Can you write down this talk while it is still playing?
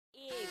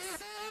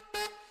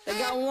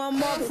got one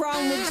more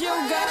problem with you,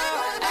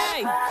 girl.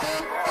 Hey.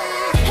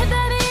 Hey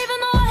baby, even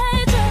though I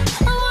hate you,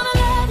 I wanna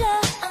love you.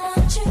 I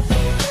want you.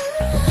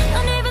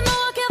 And even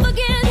though I can't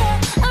forget you,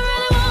 I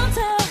really want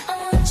to. I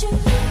want you.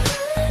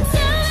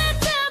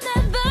 Tell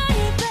me,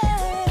 baby,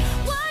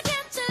 why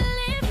can't you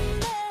leave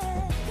me?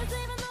 'Cause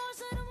even though I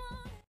said I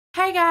want it.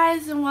 Hey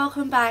guys, and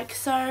welcome back.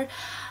 So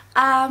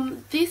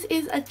this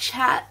is a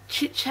chit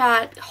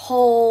chat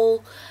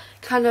haul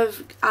kind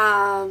of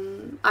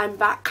I'm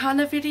back kind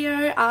of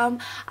video. I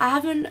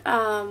haven't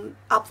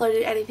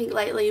uploaded anything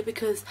lately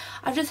because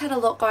I've just had a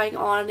lot going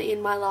on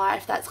in my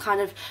life that's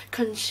kind of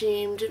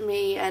consumed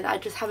me, and I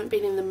just haven't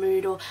been in the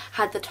mood or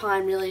had the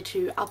time really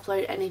to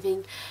upload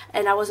anything,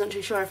 and I wasn't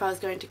too sure if I was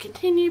going to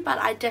continue, but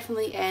I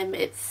definitely am.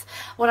 It's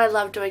what I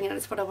love doing and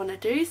it's what I want to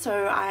do,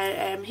 so I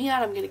am here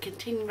and I'm going to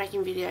continue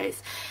making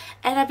videos.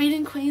 And I've been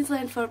in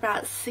Queensland for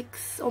about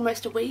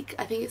almost a week.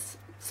 I think it's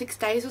 6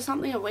 days or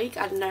something, a week,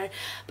 I don't know,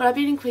 but I've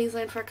been in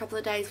Queensland for a couple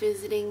of days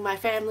visiting my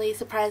family,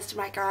 surprised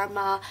my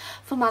grandma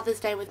for Mother's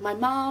Day with my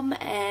mum,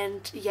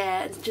 and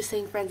yeah, just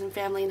seeing friends and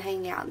family and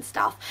hanging out and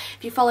stuff.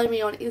 If you follow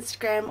me on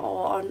Instagram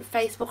or on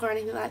Facebook or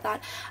anything like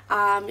that,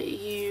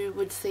 you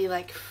would see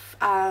like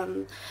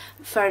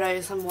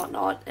photos and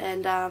whatnot,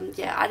 and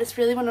yeah, I just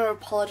really want to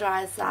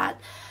apologise that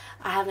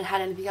I haven't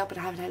had anything up and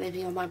I haven't had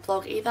anything on my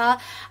blog either.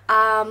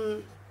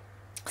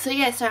 So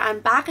yeah, so I'm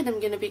back and I'm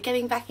going to be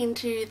getting back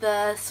into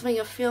the swing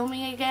of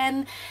filming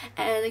again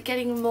and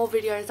getting more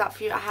videos up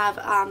for you. I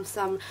have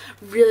some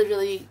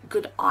really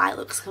good eye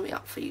looks coming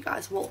up for you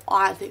guys. Well,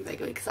 I think they're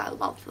good because I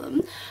love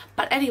them.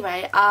 But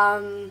anyway,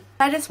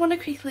 I just want to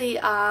quickly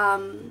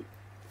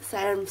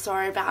say I'm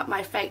sorry about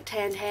my fake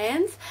tanned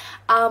hands.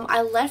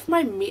 I left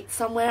my mitt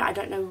somewhere. I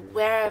don't know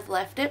where I've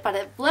left it, but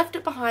I've left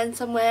it behind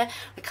somewhere.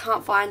 I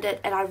can't find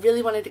it, and I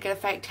really wanted to get a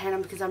fake tan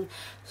on because I'm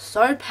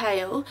so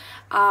pale.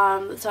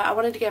 So I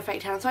wanted to get a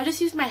fake tan on, so I just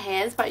used my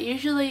hands, but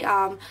usually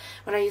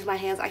when I use my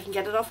hands I can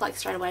get it off like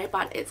straight away,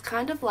 but it's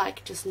kind of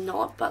like just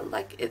not, but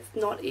like it's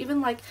not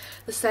even like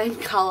the same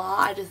colour.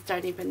 I just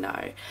don't even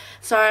know.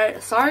 So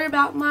sorry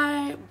about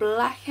my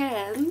black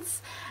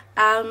hands.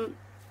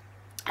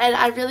 And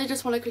I really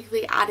just want to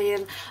quickly add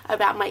in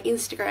about my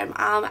Instagram.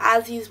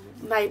 As you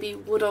maybe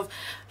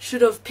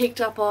should have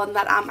picked up on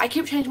that, I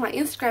keep changing my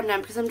Instagram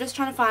name because I'm just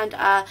trying to find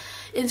a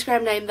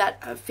Instagram name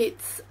that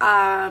fits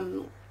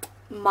my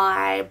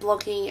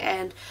blogging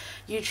and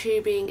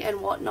YouTubing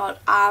and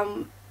whatnot.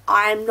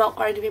 I'm not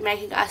going to be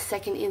making a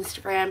second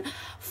Instagram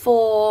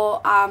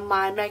for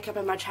my makeup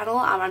and my channel.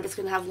 I'm just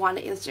going to have one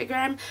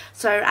Instagram.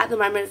 So at the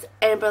moment it's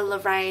Amber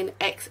Lorraine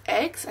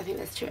XX. I think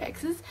there's 2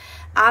 X's.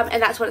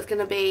 And that's what it's going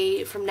to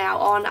be from now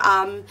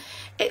on.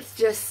 It's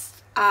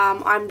just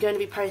I'm going to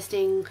be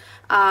posting,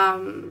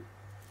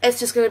 it's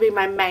just going to be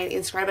my main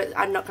Instagram, but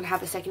I'm not going to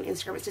have a second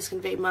Instagram. It's just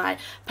going to be my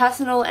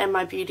personal and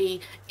my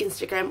beauty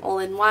Instagram all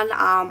in one.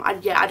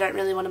 Yeah, I don't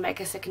really want to make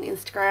a second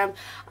Instagram.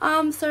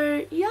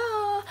 So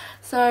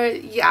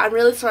yeah, I'm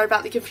really sorry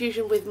about the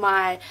confusion with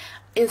my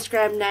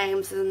Instagram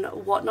names and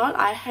whatnot.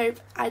 I hope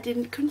I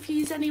didn't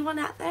confuse anyone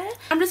out there.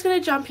 I'm just going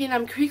to jump in.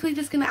 I'm quickly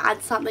just going to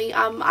add something.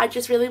 I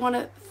just really want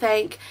to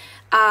thank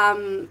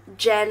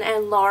Jen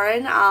and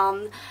Lauren.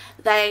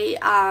 They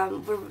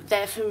were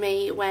there for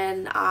me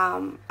when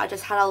I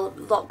just had a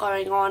lot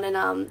going on,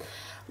 and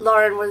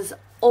Lauren was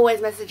always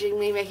messaging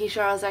me, making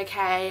sure I was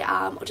okay,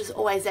 or just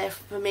always there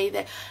for me.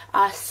 They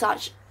are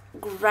such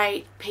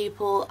great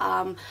people.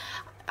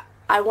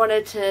 I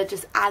wanted to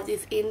just add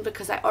this in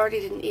because I already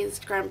did an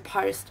Instagram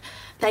post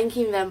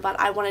thanking them, but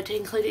I wanted to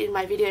include it in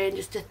my video and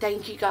just to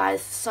thank you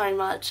guys so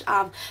much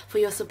for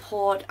your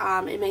support.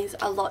 It means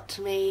a lot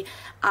to me.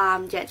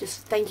 Yeah,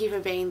 just thank you for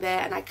being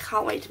there, and I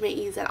can't wait to meet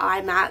you at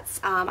IMATS.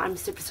 I'm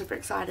super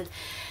excited.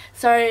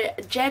 So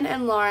Jen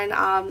and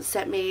Lauren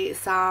sent me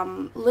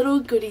some little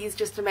goodies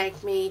just to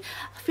make me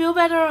feel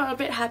better, a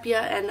bit happier,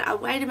 and a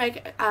way to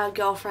make a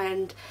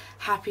girlfriend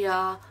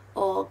happier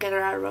or get her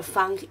out of a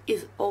funk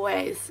is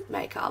always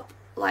makeup.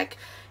 Like,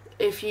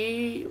 if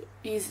you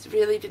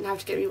really didn't have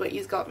to get me what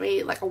you got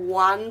me, like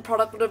one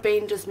product would have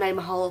been just made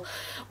my whole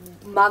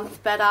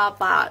month better,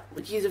 but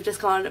you have just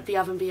gone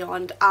above and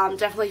beyond.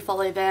 Definitely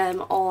follow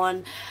them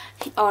on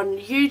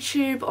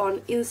YouTube,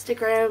 on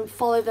Instagram,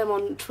 follow them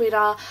on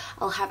Twitter.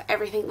 I'll have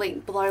everything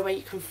linked below where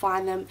you can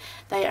find them.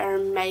 They are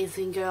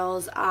amazing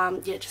girls. Yeah,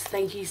 just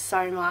thank you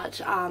so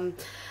much.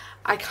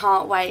 I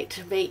can't wait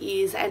to meet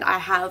yous, and I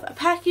have a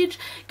package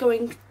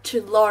going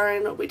to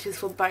Lauren, which is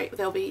for both.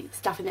 There'll be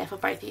stuff in there for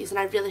both of yous, and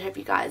I really hope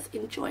you guys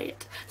enjoy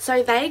it.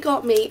 So they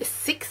got me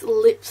 6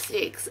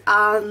 lipsticks.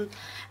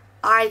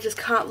 I just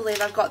can't believe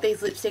I've got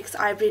these lipsticks.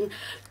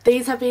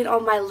 These have been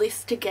on my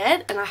list to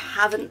get, and I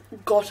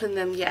haven't gotten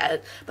them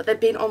yet, but they've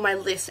been on my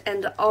list,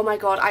 and oh my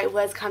god, I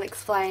words can't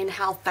explain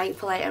how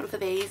thankful I am for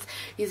these.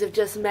 These have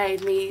just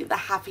made me the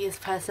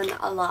happiest person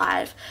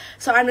alive.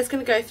 So I'm just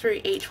going to go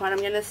through each one. I'm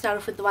going to start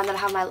off with the one that I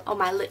have on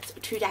my lips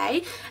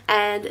today,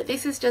 and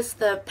this is just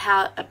the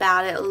Pout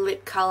About It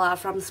lip colour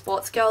from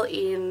Sportsgirl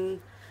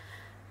in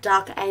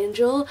Dark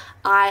Angel.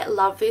 I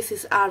love this.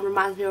 This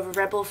reminds me of a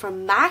Rebel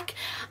from MAC.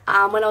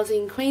 When I was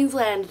in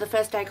Queensland, the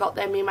first day I got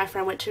there, me and my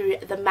friend went to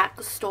the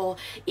MAC store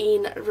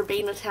in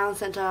Robina Town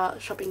Centre,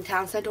 Shopping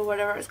Town Centre,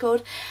 whatever it's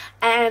called,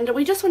 and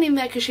we just went in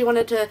there because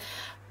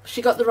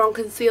she got the wrong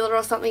concealer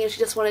or something, and she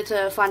just wanted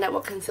to find out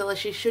what concealer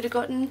she should have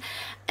gotten.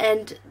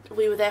 And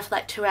we were there for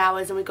like 2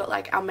 hours, and we got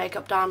like our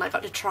makeup done. I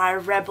got to try a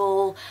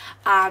Rebel.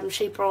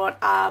 She brought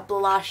a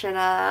blush and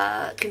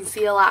a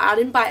concealer. I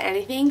didn't buy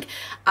anything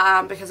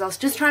because I was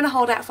just trying to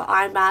hold out for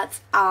eye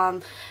mats,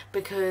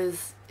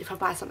 because if I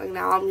buy something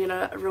now, I'm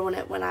gonna ruin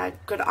it when I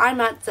go to eye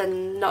mats,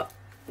 and not,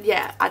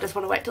 yeah, I just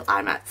want to wait till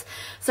eye mats.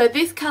 So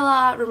this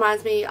colour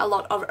reminds me a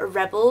lot of a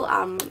Rebel.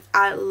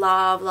 I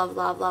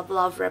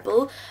love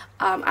Rebel.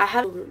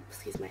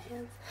 Excuse my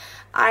hands.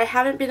 I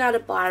haven't been able to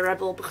buy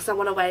Rebel because I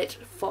want to wait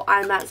for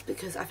eye mats,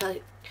 because I feel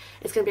like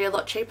it's going to be a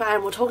lot cheaper.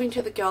 And we're talking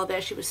to the girl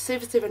there. She was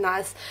super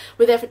nice.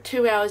 We were there for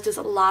 2 hours just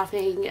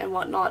laughing and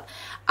whatnot.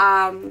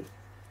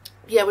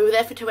 Yeah, we were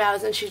there for 2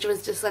 hours, and she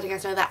was just letting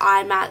us know that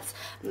eye mats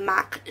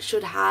MAC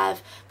should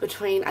have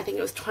between, I think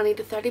it was 20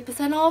 to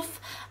 30% off.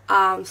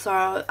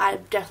 So I'm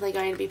definitely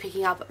going to be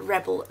picking up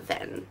Rebel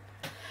then.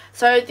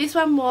 So this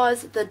one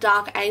was the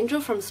Dark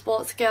Angel from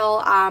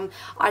Sportsgirl.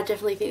 I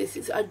definitely think this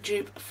is a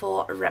dupe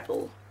for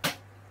Rebel.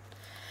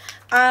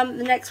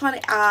 The next one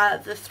are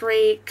the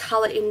 3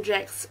 colour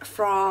injects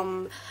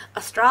from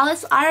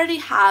Australis. I already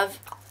have,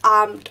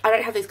 I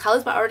don't have these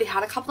colours, but I already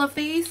had a couple of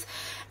these.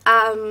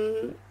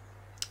 But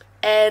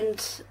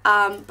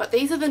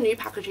these are the new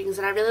packagings,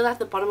 and I really like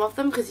the bottom of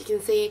them because you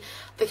can see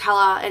the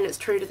colour and it's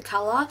true to the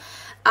colour.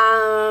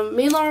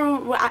 Me and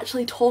Lauren were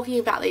actually talking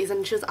about these,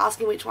 and she was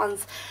asking which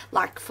ones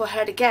like for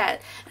her to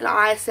get, and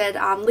I said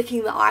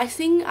Licking the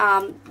Icing.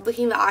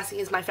 Licking the Icing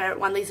is my favourite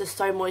one. These are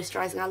so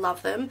moisturising. I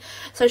love them.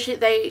 So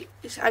they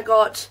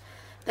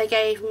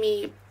gave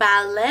me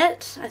Ballet,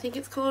 I think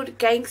it's called,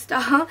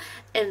 Gangster,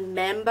 and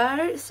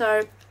Mambo.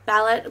 So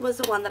Ballet was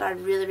the one that I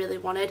really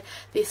wanted.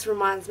 This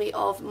reminds me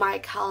of my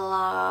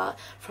colour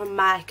from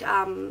MAC,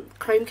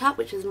 Cream Cup,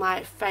 which is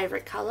my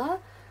favourite colour.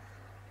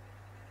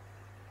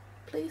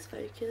 Please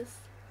focus.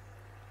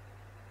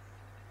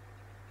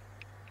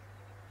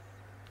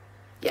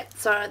 Yeah,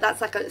 so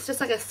that's like it's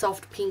just like a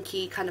soft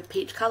pinky kind of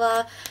peach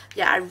colour.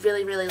 Yeah, I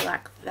really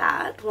like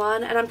that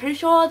one, and I'm pretty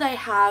sure they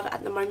have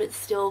at the moment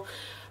still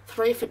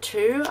 3 for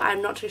 2.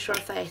 I'm not too sure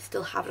if they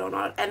still have it or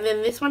not. And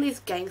then this one is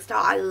Gangster.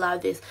 I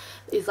love this.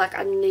 It's like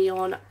a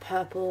neon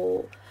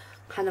purple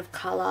kind of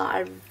colour.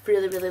 I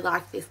really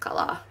like this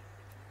colour.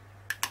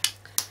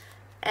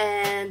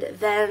 And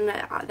then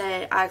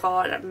I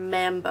got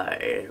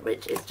Mambo,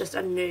 which is just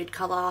a nude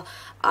colour.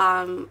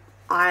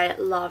 I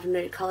love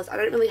nude colours. I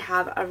don't really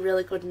have a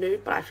really good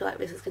nude, but I feel like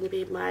this is going to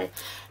be my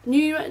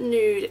new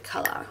nude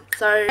colour.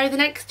 So the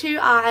next 2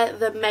 are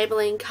the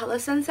Maybelline Colour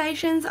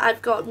Sensations.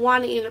 I've got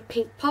one in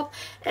Pink Pop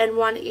and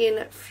one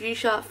in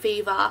Fuchsia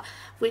Fever,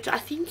 which I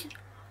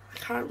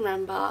can't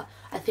remember.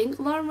 I think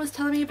Lauren was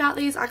telling me about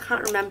these. I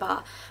can't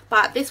remember.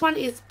 But this one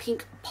is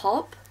Pink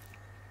Pop.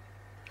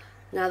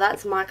 Now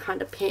that's my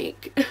kind of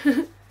pink.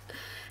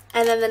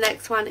 And then the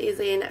next one is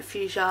in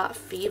Fuchsia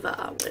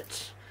Fever,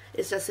 which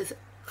is just this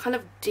kind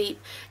of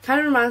deep, kind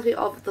of reminds me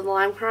of the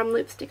Lime Crime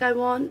lipstick I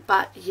want.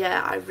 But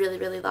yeah, I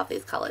really love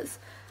these colours.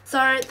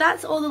 So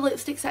that's all the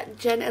lipsticks that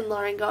Jen and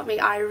Lauren got me.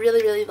 I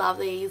really love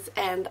these,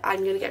 and I'm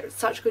going to get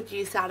such good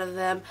use out of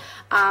them.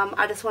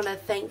 I just want to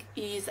thank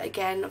yous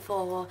again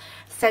for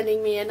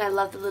sending me in. I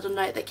love the little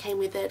note that came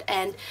with it,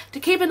 and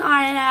to keep an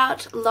eye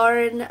out,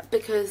 Lauren,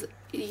 because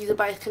you are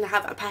both going to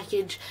have a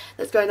package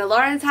that's going to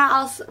Lauren's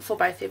house for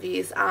both of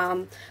you.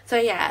 So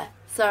yeah,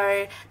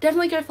 so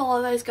definitely go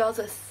follow those girls.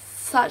 They're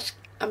such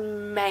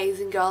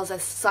amazing girls. They're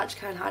such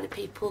kind-hearted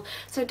people,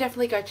 so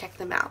definitely go check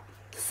them out.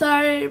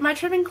 So my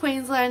trip in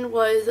Queensland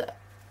was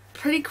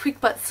pretty quick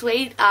but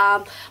sweet.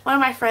 One of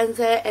my friends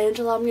there,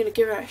 Angela, I'm going to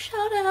give her a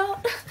shout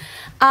out.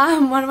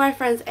 One of my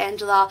friends,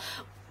 Angela,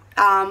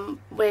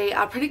 we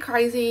are pretty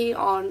crazy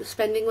on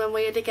spending when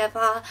we are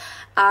together.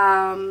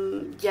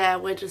 Yeah,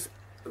 we're just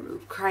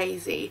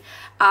crazy.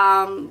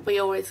 We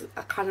always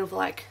are kind of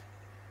like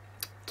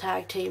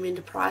tag team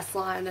into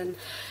Priceline, and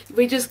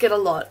we just get a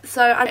lot.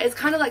 So it's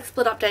kind of like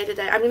split up day to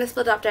day. I'm going to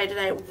split up day to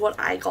day what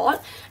I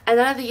got, and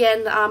then at the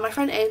end my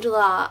friend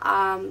Angela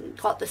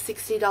got the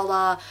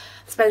 $60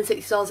 spend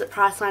 $60 at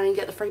Priceline and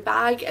get the free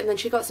bag, and then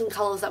she got some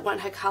colours that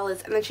weren't her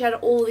colours, and then she had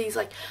all these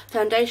like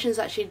foundations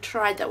that she'd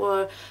tried that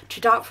were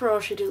too dark for her,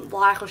 or she didn't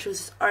like, or she was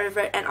just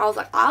over it, and I was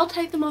like, I'll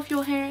take them off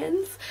your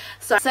hands.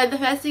 So the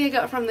first thing I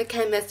got from the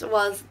chemist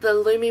was the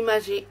Lumi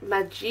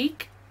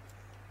Magique,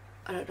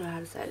 I don't know how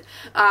to say it,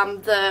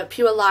 the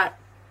Pure Light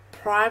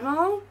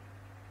Primer.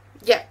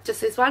 Yeah, just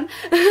this one.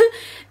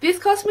 This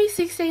cost me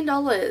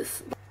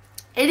 $16.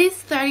 It is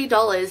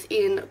 $30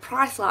 in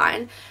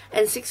Priceline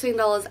and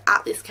 $16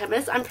 at this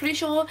chemist. I'm pretty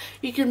sure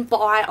you can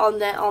buy on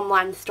their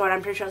online store, and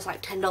I'm pretty sure it's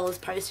like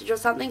 $10 postage or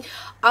something.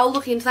 I'll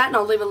look into that and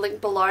I'll leave a link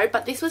below,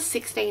 but this was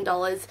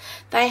 $16.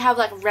 They have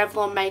like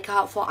Revlon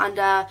makeup for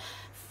under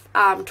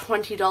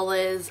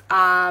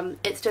 $20.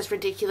 It's just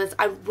ridiculous.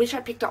 I wish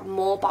I picked up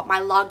more, but my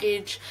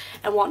luggage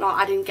and whatnot,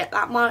 I didn't get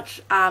that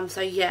much.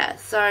 So yeah,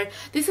 so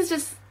this is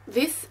just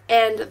this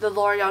and the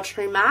L'Oreal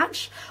True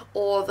Match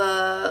or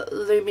the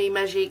Lumi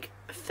Magique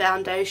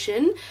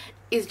foundation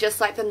is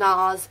just like the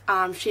NARS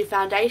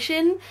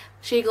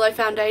Sheer Glow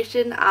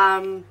foundation.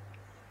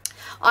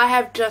 I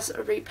have just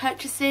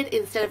repurchased it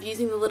instead of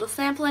using the little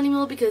sample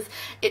anymore because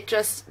it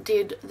just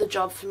did the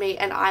job for me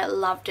and I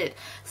loved it.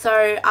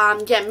 So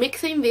yeah,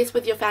 mixing this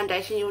with your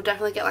foundation, you will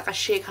definitely get like a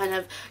sheer kind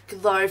of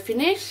glow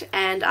finish.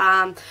 And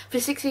for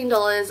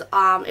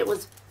 $16, it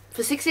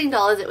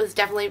was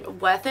definitely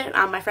worth it.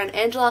 My friend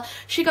Angela,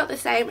 she got the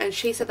same and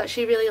she said that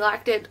she really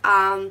liked it.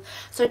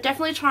 So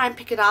definitely try and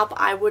pick it up.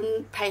 I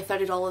wouldn't pay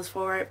 $30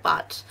 for it,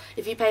 but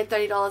if you paid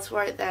 $30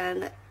 for it,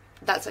 then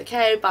that's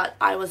okay, but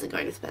I wasn't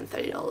going to spend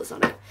 $30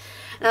 on it.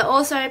 And I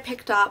also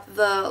picked up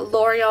the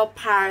L'Oreal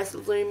Paris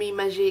Lumi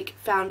Magique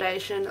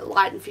Foundation,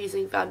 Light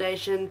Infusing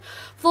Foundation,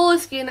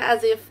 Flawless Skin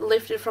as if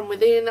lifted from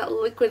within,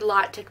 liquid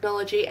light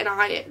technology, and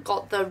I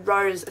got the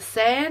Rose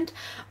Sand.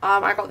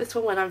 I got this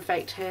one when I'm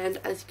fake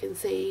tanned. As you can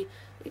see,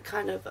 it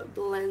kind of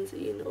blends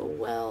in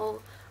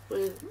well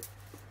with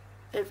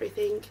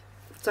everything.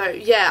 So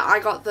yeah, I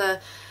got the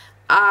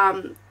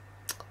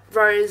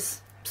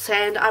Rose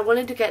Sand. I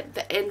wanted to get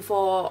the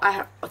N4.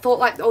 I thought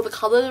like all the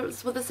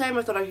colours were the same.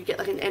 I thought I could get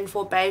like an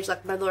N4 beige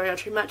like my L'Oreal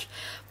True Match,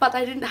 but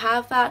they didn't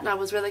have that and I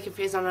was really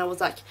confused and I was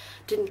like,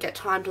 didn't get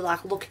time to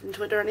like look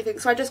into it or anything,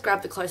 so I just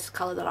grabbed the closest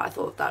colour that I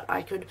thought that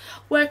I could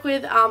work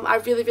with. I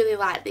really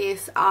like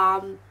this.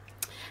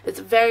 It's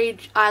very,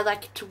 I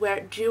like to wear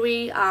it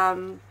dewy,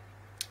 and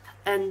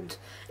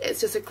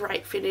it's just a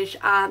great finish.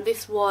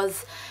 This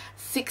was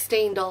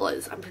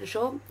 $16, I'm pretty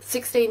sure.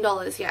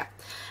 $16, yeah.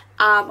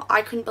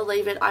 I couldn't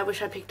believe it. I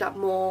wish I picked up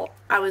more.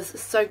 I was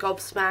so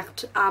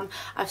gobsmacked.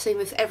 I've seen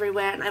this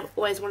everywhere and I've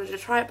always wanted to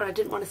try it, but I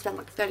didn't want to spend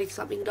like $30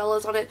 something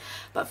on it.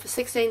 But for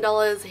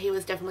 $16, he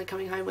was definitely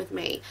coming home with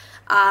me.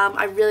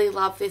 I really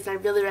love this and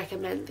I really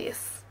recommend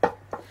this.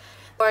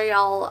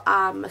 L'Oreal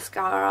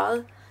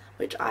mascara,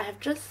 which I have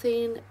just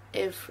seen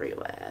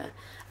everywhere.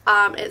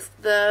 It's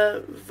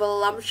the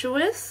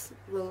voluminous,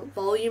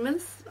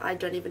 I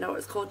don't even know what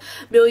it's called,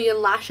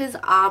 Million Lashes.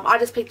 I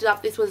just picked it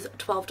up. This was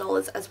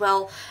 $12 as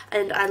well,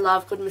 and I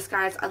love good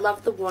mascaras. I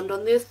love the wand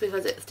on this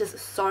because it's just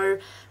so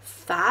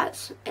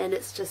fat and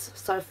it's just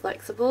so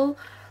flexible.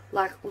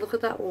 Like, look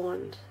at that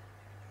wand.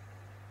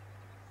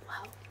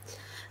 Wow.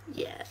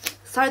 Yeah.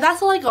 So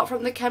that's all I got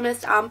from the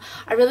chemist. I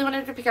really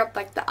wanted to pick up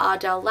like the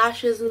Ardell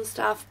lashes and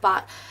stuff,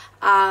 but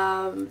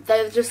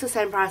they're just the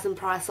same price in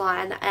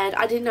Priceline, and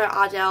I didn't know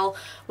Ardell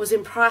was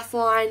in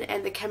Priceline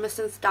and the chemist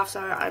and stuff, so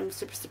I'm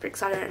super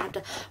excited I don't have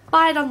to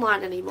buy it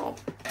online anymore.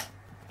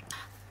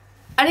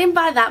 I didn't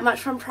buy that much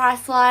from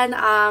Priceline.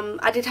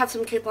 I did have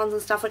some coupons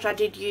and stuff which I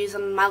did use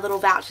on my little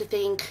voucher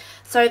thing.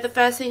 So the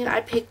first thing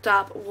I picked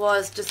up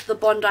was just the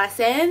Bondi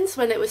Sands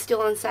when it was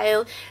still on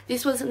sale.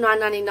 This was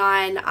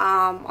 $9.99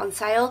 on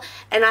sale,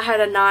 and I had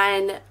a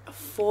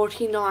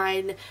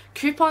 $9.49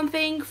 coupon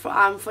thing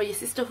for your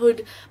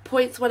sisterhood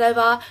points,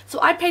 whatever. So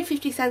I paid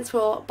 50 cents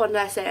for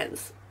Bondi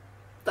Sands.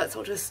 Let's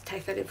all just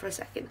take that in for a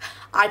second.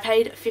 I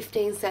paid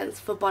 15 cents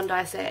for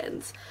Bondi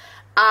Sands.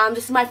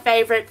 This is my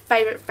favourite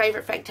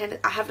fake tan.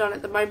 I have it on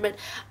at the moment.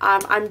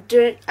 I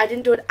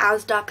didn't do it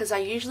as dark as I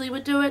usually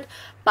would do it,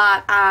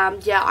 but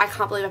yeah, I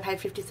can't believe I paid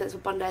 50 cents for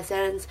Bondi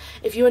Sands.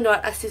 If you are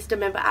not a sister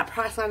member at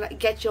Priceline,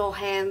 get your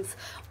hands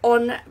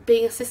on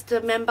being a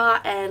sister member,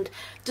 and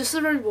just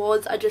the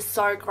rewards are just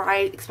so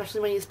great,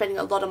 especially when you're spending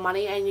a lot of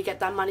money and you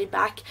get that money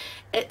back.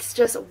 It's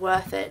just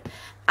worth it.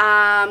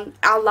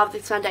 I love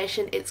this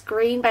foundation. It's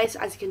green based,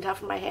 as you can tell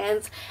from my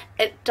hands.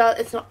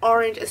 It's not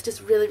orange, it's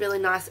just really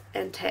nice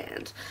and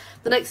tanned.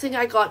 The next thing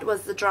I got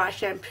was the dry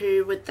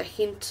shampoo with the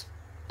hint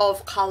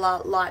of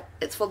colour, like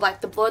it's for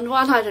like the blonde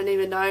one, I don't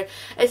even know.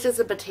 It's just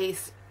a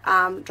Batiste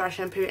dry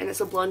shampoo and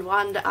it's a blonde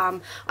one.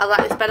 I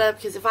like this better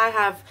because if I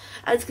have,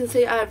 as you can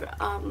see, I have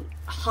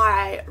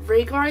high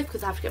regrowth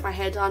because I have to get my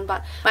hair done,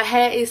 but my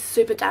hair is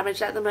super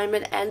damaged at the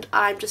moment and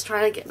I'm just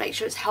trying to make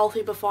sure it's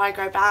healthy before I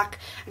go back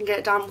and get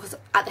it done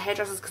at the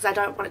hairdressers because I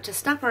don't want it to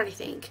snap or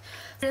anything.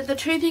 The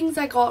two things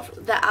I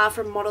got that are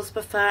from Models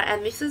Prefer,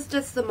 and this is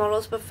just the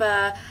Models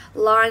Prefer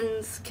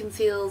Lines,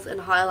 Conceals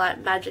and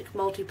Highlight Magic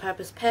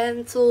Multi-Purpose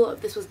Pencil.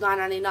 This was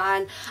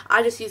 $9.99.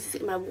 I just use this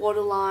in my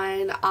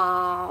waterline.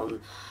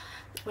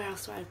 Where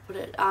else do I put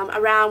it?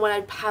 Around when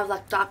I have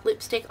like dark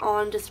lipstick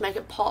on, just to make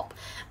it pop.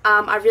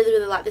 I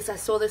really like this. I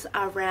saw this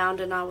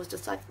around and I was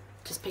just like,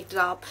 just picked it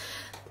up.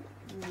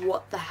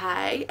 What the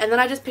hey? And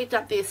then I just picked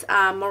up this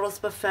Models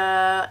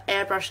Prefer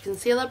Airbrush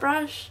Concealer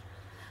Brush,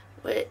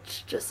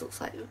 which just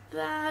looks like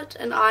that.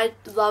 And I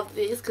love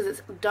this because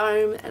it's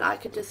dome and I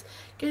can just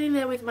get in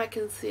there with my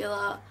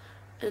concealer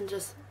and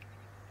just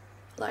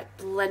like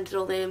blend it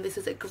all in. This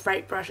is a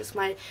great brush. It's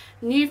my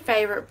new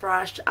favourite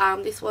brush.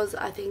 This was,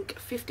 I think,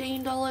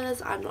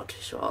 $15. I'm not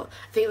too sure.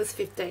 I think it was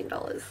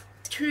 $15.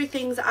 two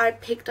things I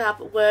picked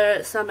up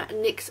were some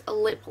NYX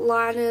lip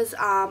liners.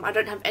 I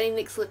don't have any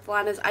NYX lip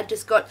liners. I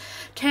just got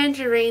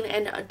Tangerine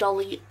and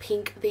Dolly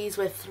Pink. These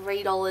were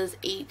 $3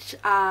 each,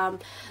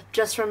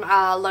 just from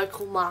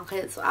local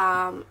markets,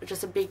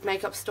 just a big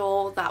makeup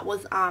store that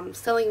was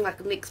selling like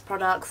NYX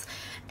products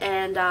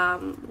and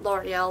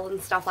L'Oreal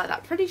and stuff like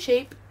that, pretty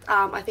cheap.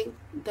 I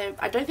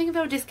don't think they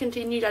were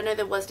discontinued. I know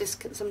there was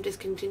some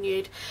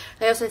discontinued.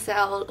 They also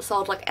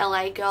sold like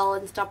LA Girl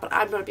and stuff, but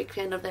I'm not a big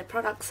fan of their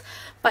products.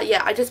 But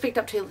yeah, I just picked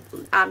up two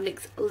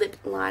NYX lip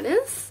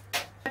liners.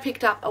 I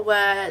picked up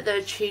were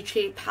the Chi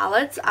Chi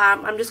palettes.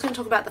 I'm just going to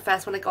talk about the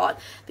first one I got.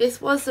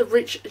 This was the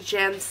Rich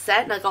Gems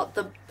set, and I got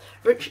the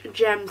Rich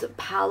Gems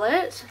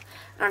palette,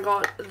 and I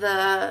got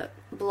the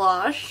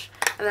blush,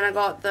 and then I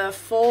got the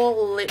 4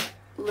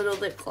 little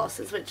lip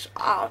glosses, which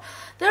are,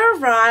 they're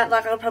alright,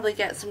 like I'll probably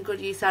get some good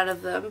use out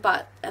of them,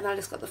 and I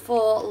just got the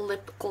 4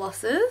 lip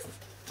glosses,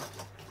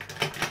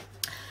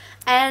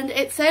 and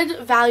it said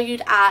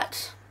valued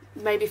at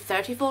maybe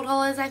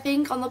 $34 I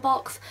think on the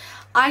box.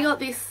 I got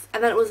this,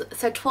 and then it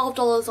said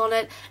 $12 on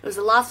it. It was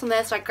the last one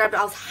there, so I grabbed it.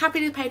 I was happy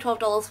to pay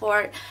 $12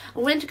 for it. I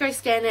went to go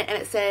scan it,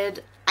 and it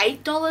said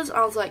 $8, and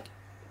I was like,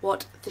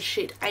 what the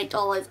shit,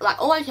 $8?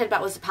 Like, all I cared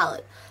about was the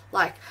palette.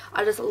 Like,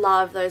 I just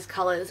love those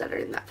colours that are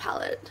in that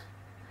palette.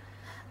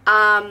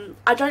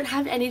 I don't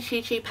have any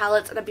Chi Chi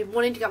palettes, and I've been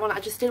wanting to get one. I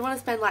just didn't want to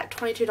spend like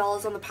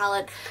 $22 on the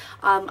palette.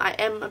 I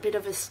am a bit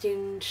of a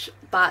stinge,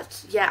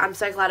 but yeah, I'm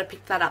so glad I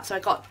picked that up. So I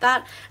got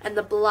that and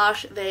the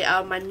blush. They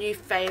are my new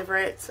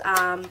favourites.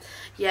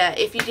 Yeah,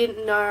 if you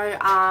didn't know,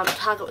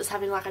 Target was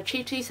having like a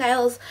Chi Chi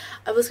sales.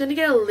 I was going to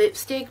get a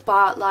lipstick,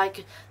 but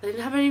like they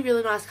didn't have any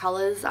really nice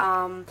colours.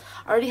 I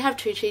already have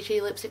 2 Chi Chi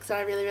lipsticks that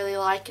I really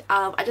like.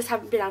 I just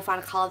haven't been able to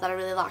find a colour that I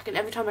really like, and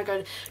every time I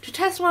go to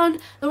test one,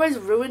 they're always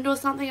ruined or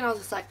something, and I was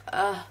just like,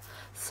 ugh.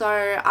 So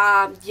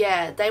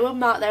yeah, they were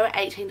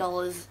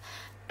 $18,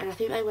 and I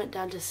think they went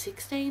down to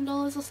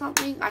 $16 or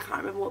something. I can't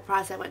remember what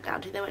price they went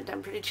down to. They went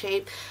down pretty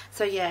cheap.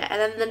 So yeah, and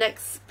then the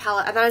next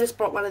palette, and then I just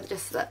brought one of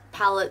just the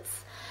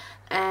palettes,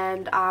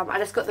 and I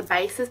just got the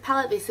bases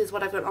palette. This is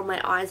what I've got on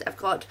my eyes. I've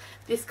got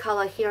this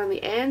colour here on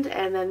the end,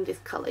 and then this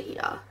colour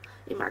here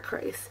in my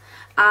crease.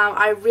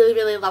 I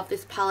really love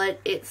this palette.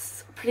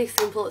 It's pretty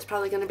simple. It's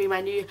probably going to be my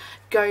new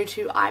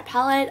go-to eye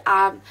palette.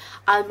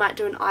 I might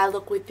do an eye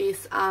look with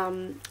this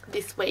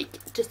this week,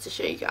 just to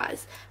show you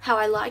guys how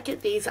I like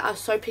it. These are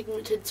so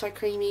pigmented, so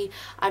creamy.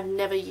 I've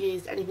never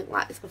used anything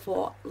like this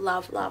before.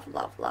 Love.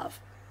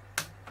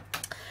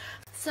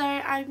 So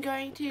I'm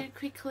going to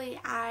quickly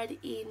add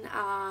in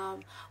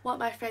what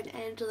my friend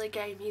Angela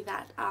gave me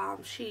that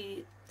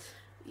she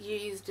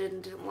used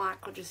and didn't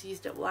like, or just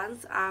used it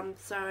once.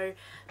 So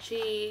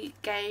she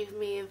gave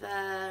me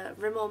the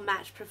Rimmel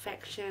Match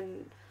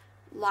Perfection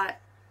Light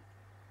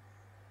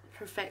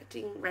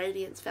Perfecting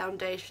Radiance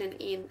Foundation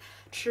in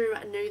True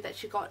Nude that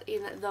she got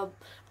in the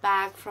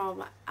bag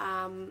from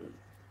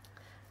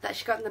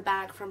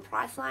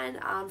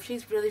Priceline.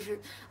 She's really,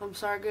 I'm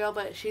sorry girl,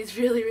 but she's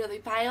really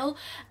pale,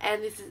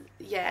 and this is,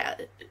 yeah,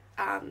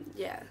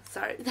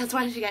 so that's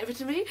why she gave it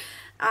to me.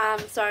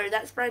 So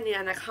that's brand new,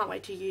 and I can't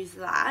wait to use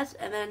that.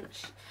 And then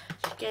she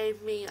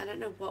gave me, I don't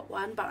know what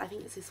one, but I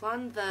think it's this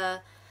one,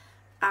 the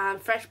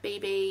Fresh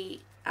BB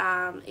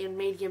in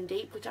Medium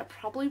Deep, which I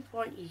probably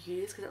won't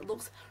use because it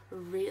looks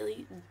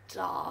really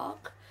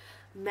dark.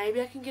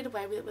 Maybe I can get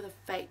away with it with a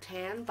fake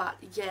tan, but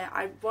yeah,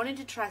 I wanted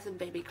to try some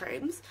BB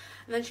creams.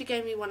 And then she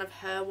gave me one of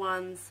her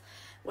ones,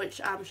 which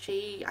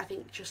she, I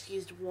think, just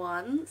used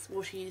once.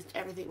 Well, she used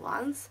everything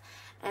once.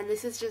 And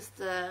this is just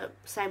the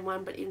same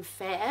one, but in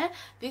fair.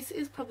 This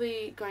is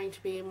probably going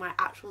to be my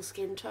actual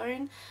skin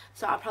tone,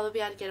 so I'll probably be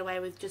able to get away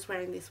with just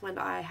wearing this when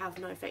I have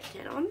no fake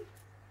tan on.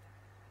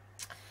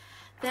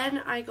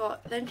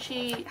 Then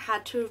she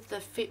had 2 of the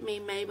Fit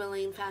Me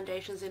Maybelline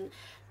foundations in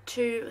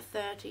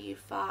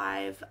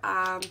 235.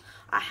 I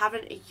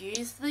haven't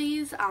used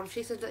these.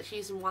 She said that she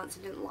used them once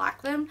and didn't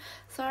like them,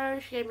 so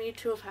she gave me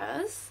 2 of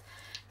hers.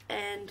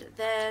 And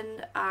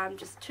then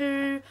just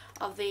 2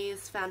 of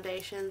these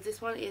foundations. This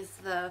one is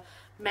the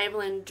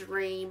Maybelline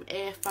Dream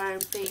Air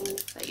Foam thing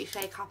that you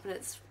shake up and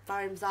it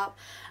foams up,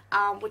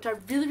 which I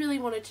really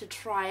wanted to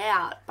try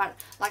out, but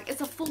like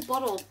it's a full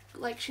bottle.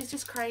 Like, she's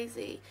just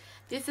crazy.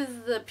 This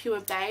is the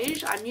Pure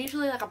Beige. I'm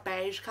usually like a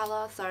beige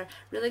colour, so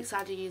really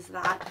excited to use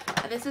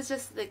that. And this is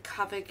just the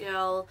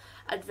CoverGirl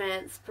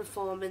Advanced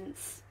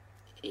Performance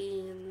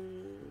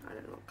in, I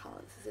don't know what colour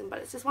this is in, but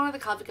it's just one of the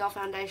CoverGirl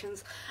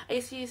foundations. I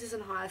used to use this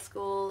in high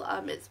school.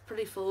 It's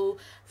pretty full,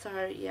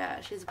 so yeah,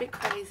 she's a bit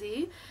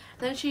crazy.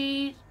 Then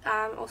she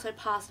also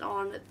passed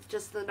on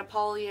just the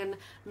Napoleon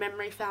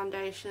Memory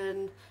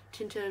Foundation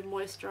Tinted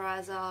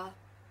Moisturiser.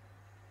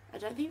 I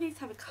don't think these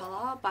have a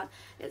colour, but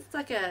it's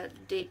like a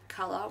deep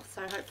colour,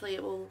 so hopefully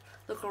it will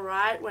look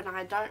alright when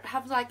I don't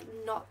have, like,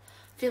 not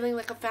feeling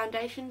like a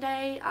foundation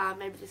day.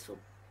 Maybe this will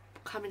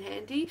come in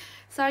handy.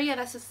 So yeah,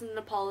 that's just the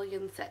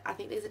Napoleon set. I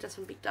think these are just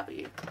from Big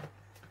W.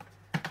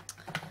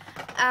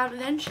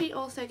 Then she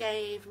also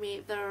gave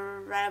me the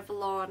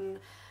Revlon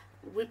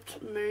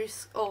Whipped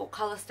Mousse, or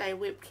Colour Stay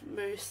Whipped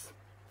Mousse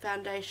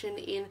foundation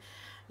in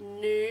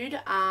nude.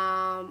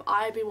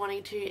 I've been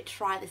wanting to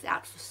try this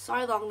out for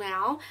so long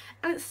now,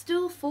 and it's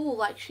still full.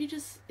 Like, she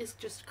just is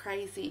just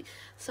crazy.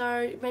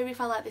 So maybe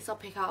if I like this, I'll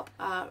pick up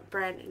a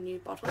brand new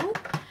bottle.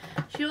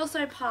 She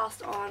also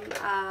passed on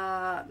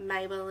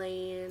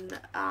Maybelline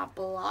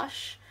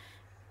blush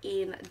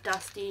in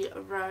Dusty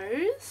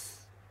Rose.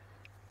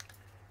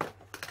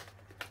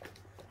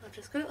 I've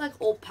just got it like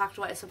all packed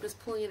away, so I'm just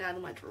pulling it out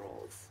of my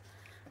drawers.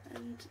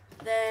 And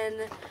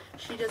then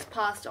she just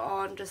passed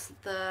on just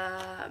the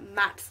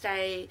Matte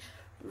Stay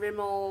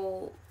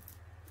Rimmel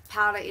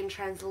powder in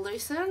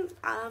translucent.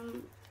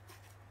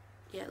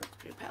 Yeah, it looks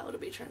pretty pale to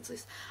be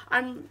translucent.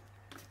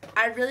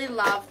 I really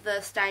love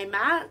the Stay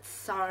Matte,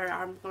 so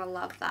I'm gonna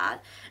love that.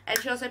 And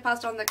she also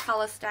passed on the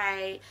Colour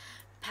Stay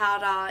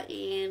powder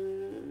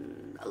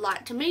in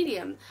light to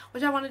medium,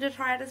 which I wanted to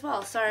try it as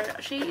well. So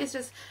she is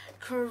just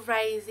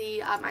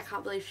crazy. I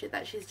can't believe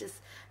that she's just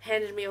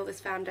handed me all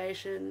this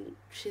foundation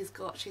she's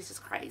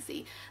just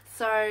crazy.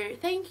 So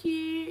thank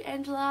you,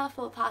 Angela,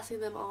 for passing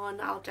them on.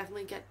 I'll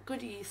definitely get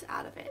good use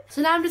out of it.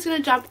 So now I'm just going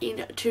to jump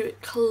into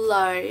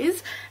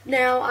clothes.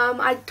 Now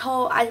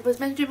I was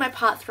meant to do my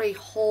part 3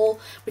 haul,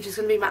 which is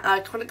going to be my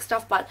iconic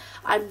stuff, but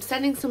I'm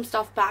sending some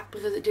stuff back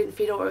because it didn't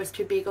fit or it was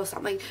too big or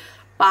something.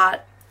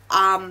 But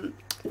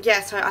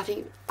yeah, so I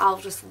think I'll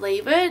just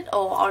leave it,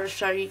 or I'll just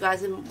show you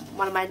guys in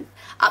one of my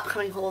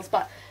upcoming hauls.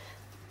 But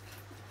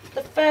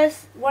the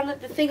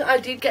thing I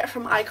did get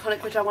from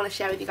Iconic, which I want to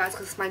share with you guys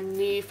because it's my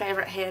new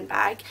favourite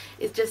handbag,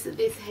 is just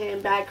this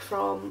handbag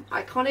from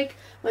Iconic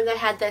when they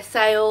had their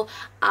sale.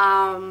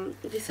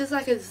 This is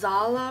like a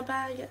Zala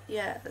bag.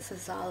 Yeah, there's a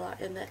Zala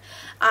in there.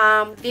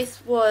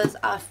 This was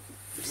a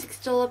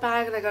 $6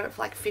 bag and I got it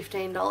for like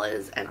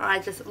 $15, and I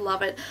just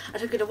love it. I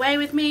took it away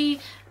with me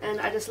and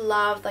I just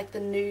love like the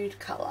nude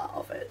colour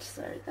of it.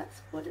 So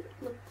that's what it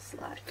looks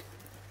like.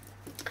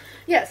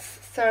 Yes,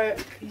 so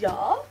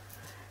yeah.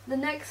 The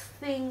next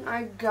thing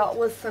I got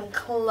was some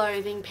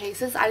clothing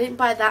pieces. I didn't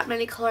buy that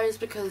many clothes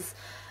because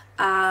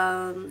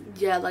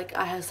yeah, like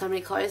I have so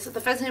many clothes. So the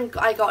first thing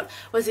I got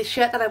was this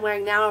shirt that I'm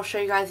wearing now. I'll show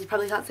you guys. You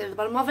probably can't see the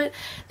bottom of it.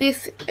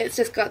 It's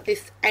just got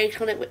this H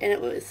on it and it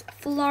was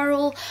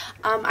floral.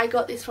 I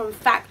got this from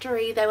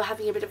Factorie. They were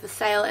having a bit of a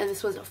sale and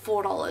this was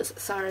 $4,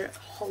 so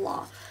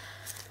holla.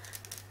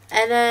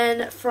 And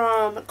then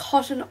from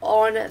Cotton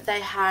On,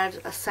 they had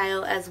a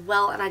sale as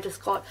well, and I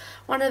just got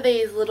one of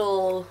these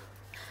little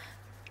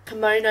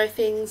kimono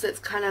things that's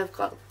kind of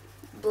got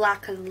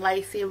black and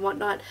lacy and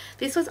whatnot.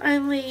 This was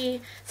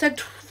only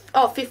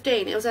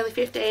 15. It was only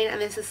 15,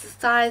 and this is the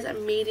size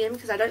medium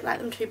because I don't like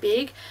them too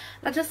big.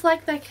 I just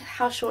like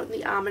how short in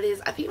the arm it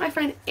is. I think my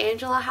friend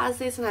Angela has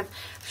this and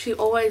she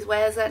always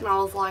wears it, and I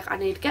was like, I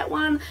need to get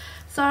one.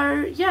 So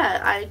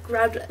yeah, I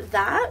grabbed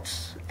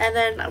that. And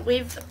then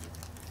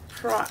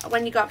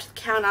when you go up to the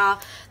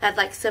counter, they had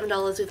like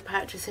 $7 with the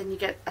purchase and you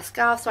get a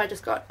scarf. So I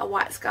just got a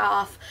white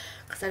scarf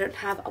because I don't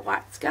have a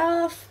white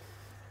scarf.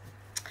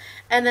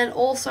 And then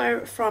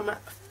also from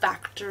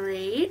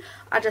Factorie,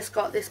 I just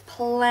got this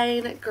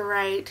plain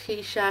grey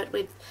t-shirt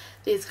with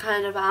these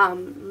kind of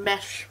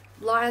mesh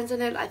lines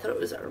in it. I thought it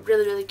was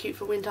really, really cute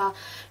for winter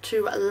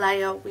to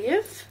layer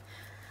with.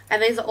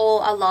 And these are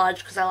all a large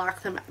because I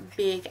like them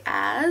big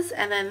as.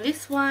 And then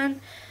this one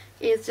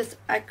is just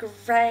a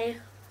grey...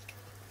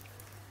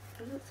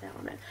 what does it say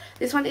on it?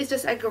 This one is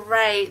just a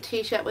grey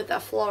t-shirt with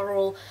a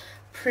floral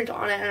print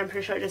on it, and I'm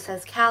pretty sure it just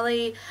says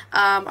Cali.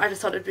 I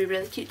just thought it'd be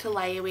really cute to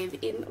layer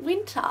with in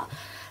winter.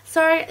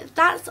 So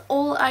that's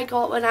all I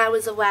got when I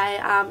was away.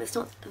 It's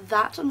not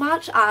that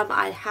much.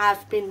 I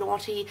have been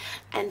naughty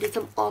and did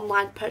some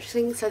online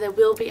purchasing, so there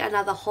will be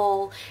another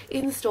haul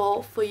in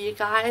store for you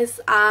guys.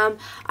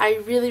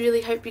 I really,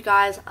 really hope you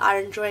guys are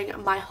enjoying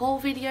my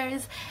haul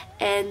videos,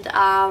 and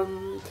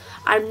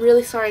I'm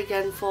really sorry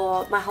again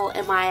for my whole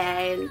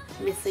MIA and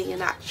missing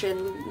in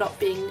action, not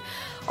being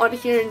on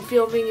here and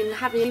filming and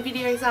having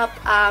videos up.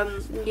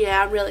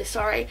 Yeah, I'm really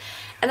sorry.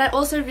 And I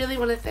also really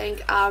want to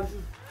thank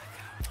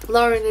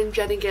Lauren and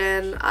Jen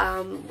again.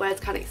 Words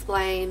can't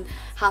explain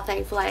how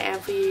thankful I am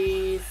for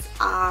you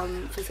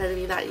for sending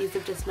me that. You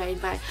have just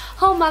made my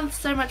whole month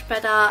so much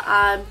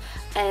better.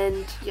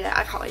 And yeah,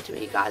 I can't wait to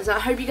meet you guys. And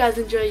I hope you guys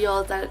enjoy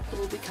yours, that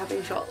will be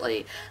coming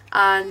shortly.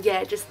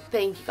 Yeah, just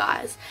thank you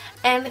guys.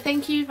 And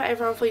thank you for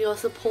everyone for your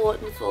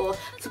support and for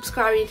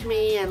subscribing to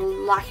me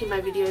and liking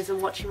my videos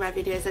and watching my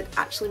videos. It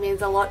actually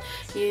means a lot.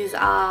 You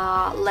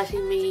are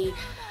letting me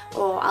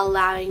or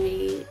allowing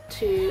me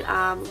to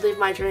live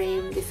my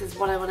dream. This is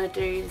what I want to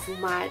do. This is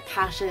my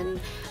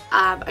passion.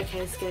 Okay,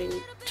 it's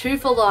getting too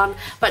full on,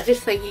 but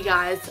just thank you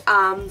guys.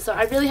 So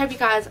I really hope you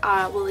guys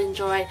will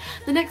enjoy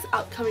the next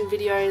upcoming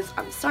videos.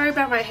 I'm sorry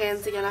about my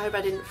hands again. I hope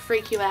I didn't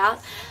freak you out.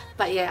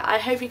 But yeah, I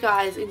hope you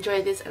guys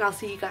enjoyed this, and I'll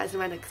see you guys in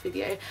my next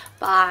video.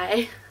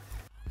 Bye.